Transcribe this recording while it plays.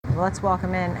Let's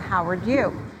welcome in Howard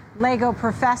Yu, Lego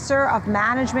Professor of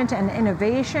Management and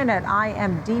Innovation at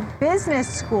IMD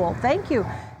Business School. Thank you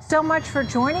so much for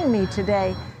joining me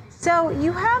today. So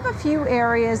you have a few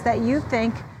areas that you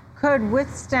think could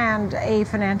withstand a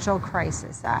financial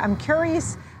crisis. I'm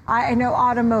curious, I know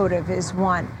automotive is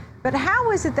one, but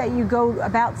how is it that you go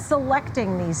about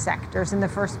selecting these sectors in the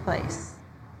first place?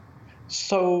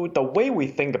 So the way we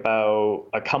think about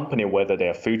a company, whether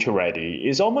they're future ready,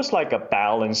 is almost like a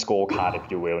balanced scorecard, if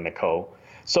you will, Nicole.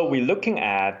 So we're looking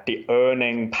at the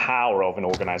earning power of an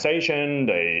organization,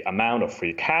 the amount of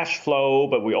free cash flow,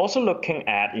 but we're also looking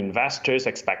at investors'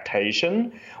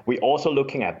 expectation. We're also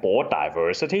looking at board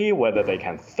diversity, whether they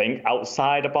can think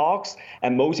outside the box.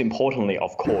 And most importantly,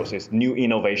 of course, is new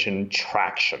innovation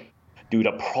traction. Do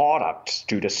the products,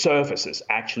 do the services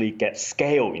actually get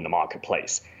scale in the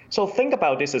marketplace? So think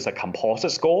about this as a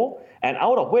composite score, and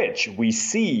out of which we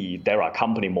see there are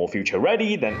companies more future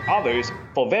ready than others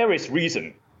for various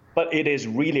reasons. But it is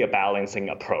really a balancing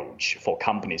approach for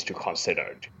companies to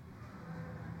consider.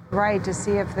 Right, to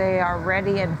see if they are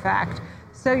ready, in fact.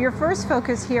 So your first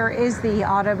focus here is the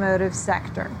automotive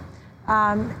sector.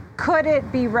 Could it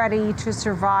be ready to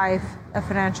survive a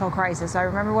financial crisis? I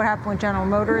remember what happened with General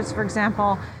Motors, for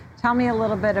example. Tell me a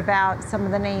little bit about some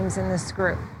of the names in this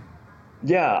group.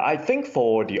 Yeah, I think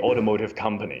for the automotive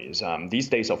companies, these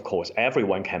days, of course,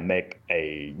 everyone can make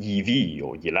a EV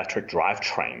or electric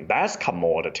drivetrain. That's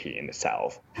commodity in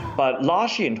itself. But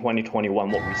last year in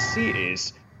 2021, what we see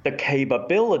is the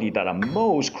capability that are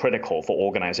most critical for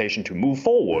organization to move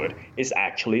forward is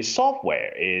actually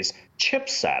software, is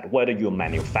chipset, whether you're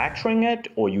manufacturing it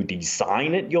or you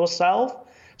design it yourself.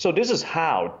 So this is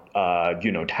how,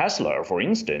 Tesla, for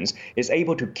instance, is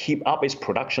able to keep up its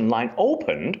production line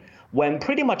open when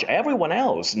pretty much everyone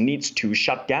else needs to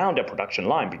shut down their production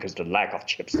line because of the lack of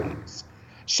chipsets.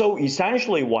 So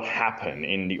essentially what happened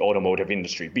in the automotive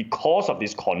industry, because of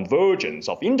this convergence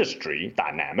of industry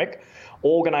dynamic,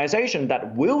 organizations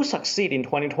that will succeed in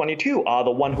 2022 are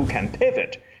the one who can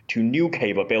pivot to new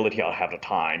capability ahead of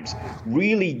times,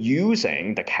 really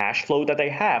using the cash flow that they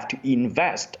have to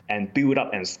invest and build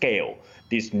up and scale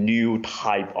these new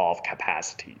type of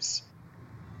capacities.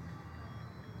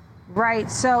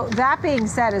 Right. So that being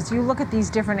said, as you look at these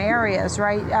different areas,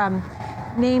 right,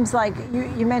 names like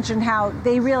you mentioned how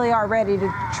they really are ready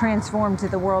to transform to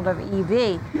the world of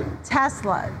EV.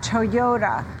 Tesla,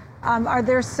 Toyota. Are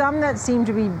there some that seem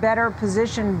to be better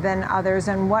positioned than others,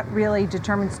 and what really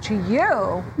determines to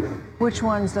you which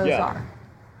ones those are?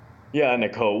 Yeah,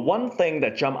 Nicole, one thing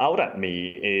that jumped out at me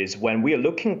is when we are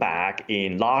looking back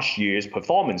in last year's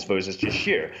performance versus this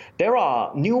year, there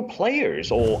are new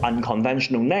players or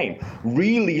unconventional name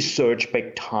really surged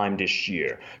big time this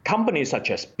year. Companies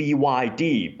such as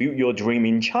BYD, Build Your Dream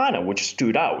in China, which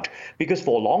stood out because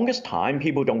for longest time,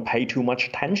 people don't pay too much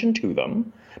attention to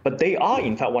them. But they are,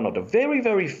 in fact, one of the very,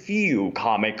 very few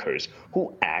car makers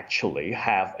who actually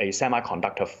have a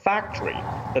semiconductor factory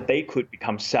that they could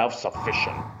become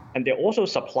self-sufficient. And they're also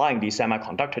supplying the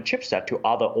semiconductor chipset to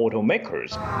other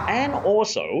automakers. And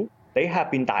also, they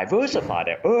have been diversified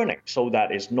their earnings so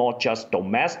that it's not just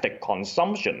domestic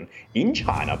consumption in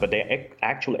China, but they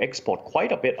actually export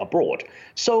quite a bit abroad.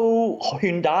 So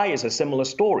Hyundai is a similar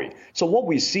story. So what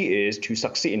we see is to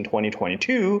succeed in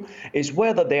 2022 is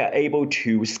whether they are able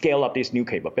to scale up these new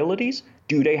capabilities.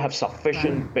 Do they have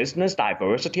sufficient business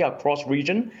diversity across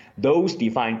region? Those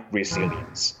define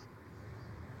resilience.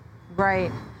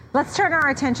 Right. Let's turn our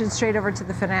attention straight over to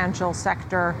the financial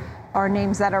sector, or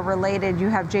names that are related. You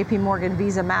have JP Morgan,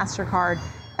 Visa, MasterCard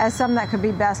as some that could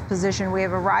be best positioned. We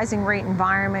have a rising rate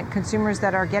environment, consumers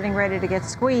that are getting ready to get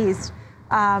squeezed.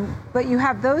 But you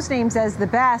have those names as the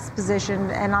best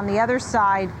positioned, and on the other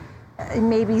side,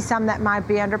 maybe some that might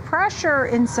be under pressure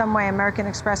in some way. American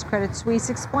Express, Credit Suisse.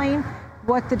 Explain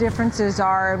what the differences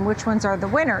are and which ones are the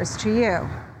winners to you.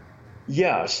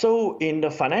 Yeah, so in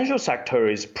the financial sector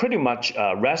is pretty much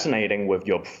resonating with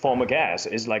your former guest.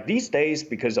 Is like these days,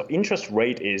 because of interest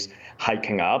rate is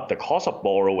hiking up, the cost of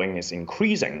borrowing is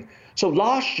increasing. So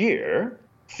last year,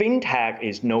 fintech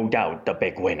is no doubt the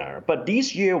big winner. But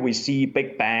this year we see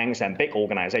big banks and big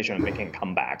organizations making a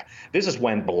comeback. This is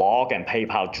when Block and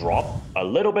PayPal dropped a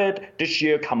little bit this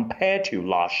year compared to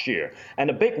last year. And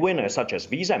the big winners such as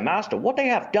Visa and Master, what they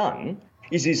have done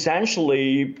is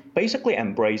essentially basically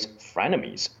embrace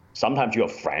frenemies. Sometimes you're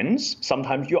friends,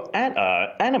 sometimes you're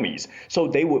enemies. So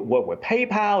they would work with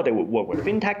PayPal, they would work with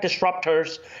fintech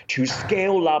disruptors to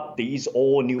scale up these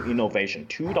all new innovation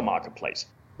to the marketplace.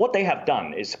 What they have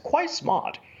done is quite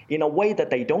smart. in a way that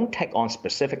they don't take on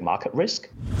specific market risk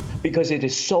because it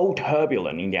is so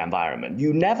turbulent in the environment.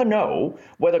 You never know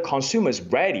whether consumers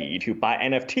ready to buy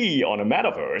NFT on a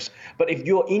metaverse, but if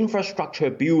you're infrastructure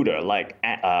builder like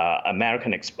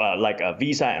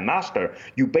Visa and Master,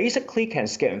 you basically can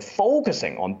scale and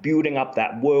focusing on building up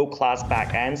that world-class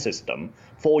back-end system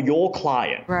for your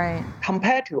client. Right.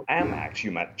 Compared to Amex,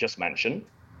 you just mentioned,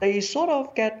 they sort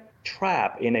of get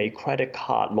trapped in a credit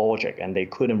card logic and they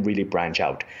couldn't really branch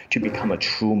out to become a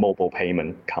true mobile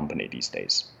payment company these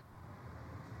days.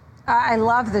 I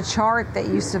love the chart that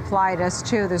you supplied us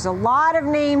too. There's a lot of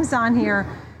names on here.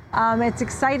 It's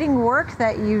exciting work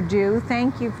that you do.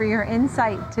 Thank you for your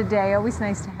insight today. Always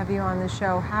nice to have you on the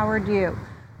show. Howard Yu,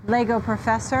 Lego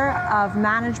Professor of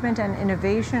Management and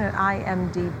Innovation at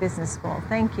IMD Business School.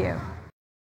 Thank you.